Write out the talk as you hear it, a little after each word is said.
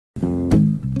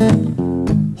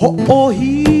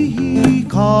호오히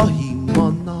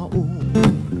가히마나오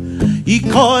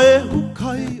이카에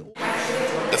후카이.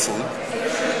 The food,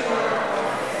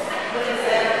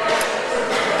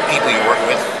 the people you work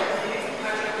with,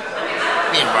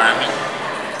 the environment.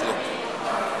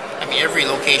 I mean, every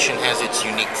location has its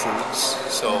unique foods.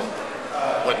 So,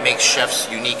 what makes chefs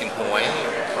unique in Hawaii,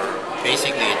 or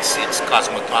basically it's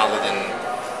cosmopolitan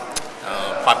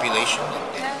population.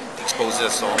 It exposes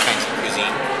us to all kinds of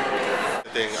cuisine.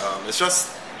 It's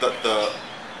just the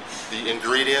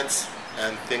ingredients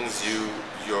and things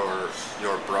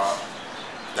you're brought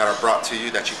that are brought to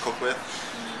you that you cook with.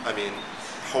 I mean,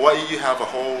 Hawaii, you have a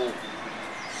whole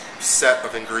set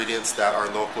of ingredients that are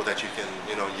local that you can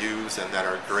use and that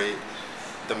are great.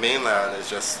 The mainland is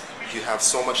just, you have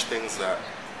so much things that,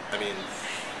 I mean,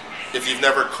 if you've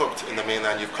never cooked in the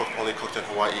mainland, you've only cooked in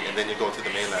Hawaii, and then you go to the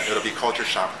mainland, it'll be culture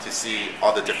shock to see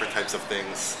all the different types of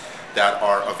things that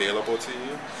are available to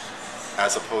you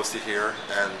as opposed to here.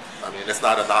 And I mean, it's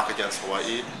not a knock against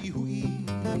Hawaii.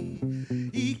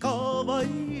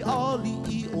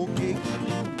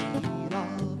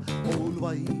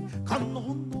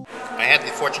 I had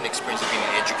the fortunate experience of being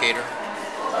an educator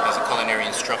as a culinary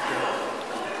instructor,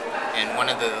 and one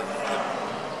of the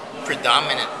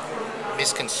predominant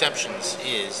misconceptions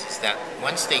is that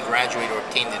once they graduate or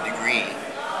obtain the degree,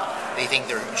 they think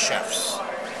they're chefs,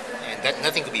 and that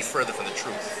nothing could be further from the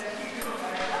truth.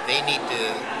 They need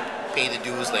to pay the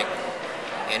dues like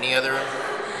any other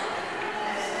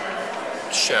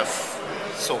chef,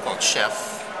 so-called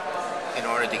chef, in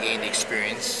order to gain the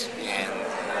experience and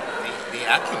the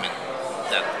acumen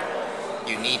that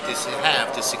you need to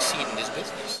have to succeed in this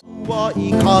business. I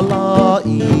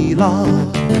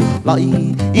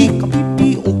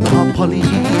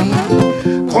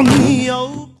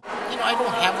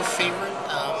don't have a favorite.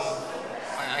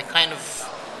 I kind of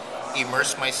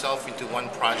immerse myself into one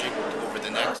project over the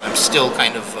next. I'm still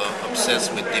kind of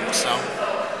obsessed with dim sum.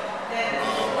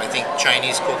 I think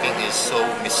Chinese cooking is so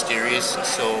mysterious and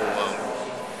so,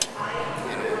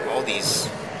 all these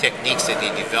techniques that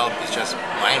they develop is just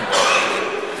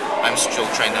mind-boggling. I'm still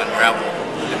trying to unravel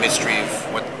the mystery of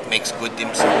what makes good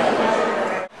dim sum.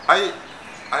 I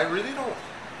really don't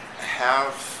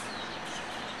have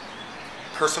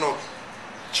personal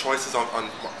choices on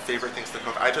favorite things to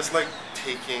cook. I just like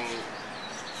taking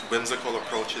whimsical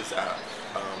approaches at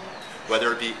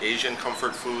whether it be Asian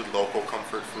comfort food, local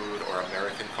comfort food, or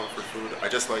American comfort food. I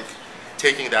just like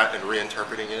taking that and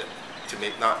reinterpreting it to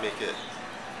not make it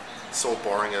so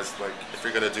boring as, like, if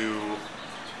you're gonna do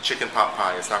chicken pot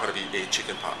pie, it's not gonna be a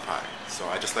chicken pot pie. So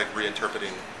I just like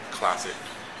reinterpreting classic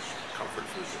comfort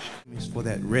food dishes. For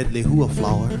that red lehua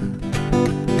flower.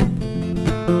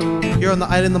 Here on the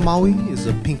island of Maui is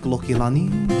a pink lokilani.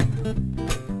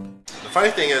 The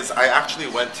funny thing is, I actually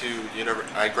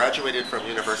I graduated from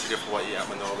University of Hawaii at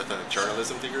Manoa with a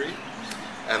journalism degree,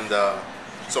 and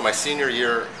so my senior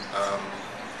year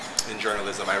in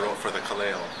journalism, I wrote for the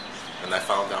Kaleo, and I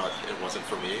found out it wasn't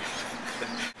for me.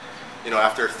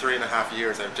 After 3.5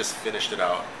 years, I just finished it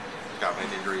out, got my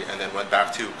degree, and then went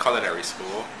back to culinary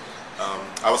school.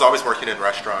 I was always working in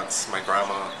restaurants. My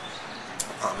grandma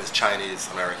is Chinese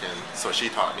American, so she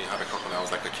taught me how to cook when I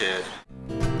was like a kid.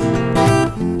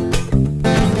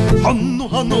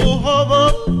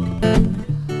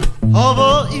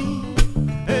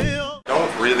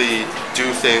 Don't really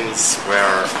do things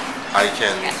where I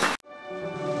can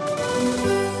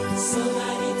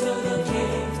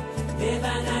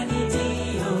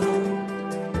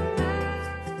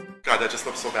God, that just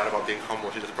looks so bad about being humble.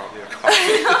 She just brought me a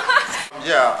coffee.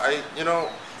 Yeah,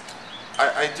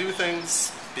 I do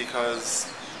things because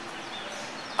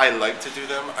I like to do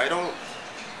them. I don't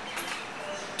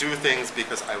do things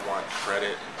because I want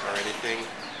credit or anything.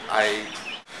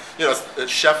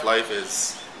 Chef life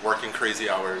is working crazy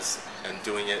hours and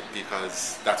doing it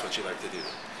because that's what you like to do.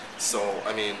 So,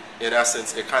 I mean, in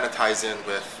essence, it kind of ties in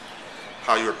with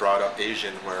how you were brought up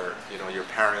Asian, where, your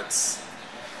parents,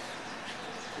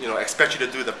 expect you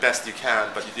to do the best you can,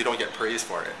 but you don't get praise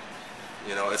for it.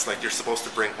 It's like you're supposed to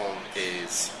bring home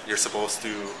A's. You're supposed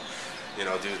to,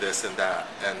 do this and that.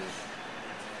 And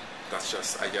that's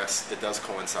just, I guess, it does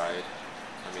coincide.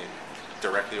 I mean,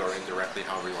 directly or indirectly,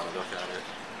 however you want to look at it.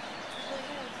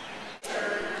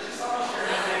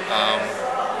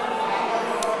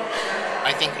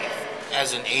 I think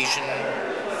as an Asian,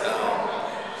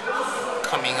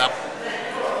 coming up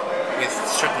with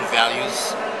certain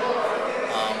values,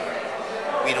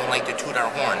 we don't like to toot our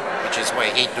horn, which is why I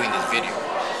hate doing this video.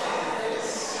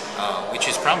 Which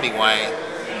is probably why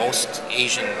most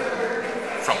Asian,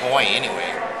 from Hawaii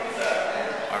anyway,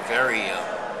 are very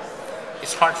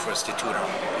it's hard for us to toot our own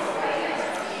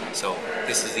horn. So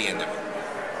this is the end of it.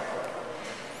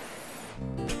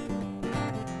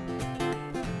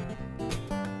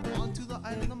 On to the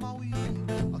island of Maui,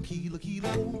 a kilo,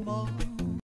 kilo,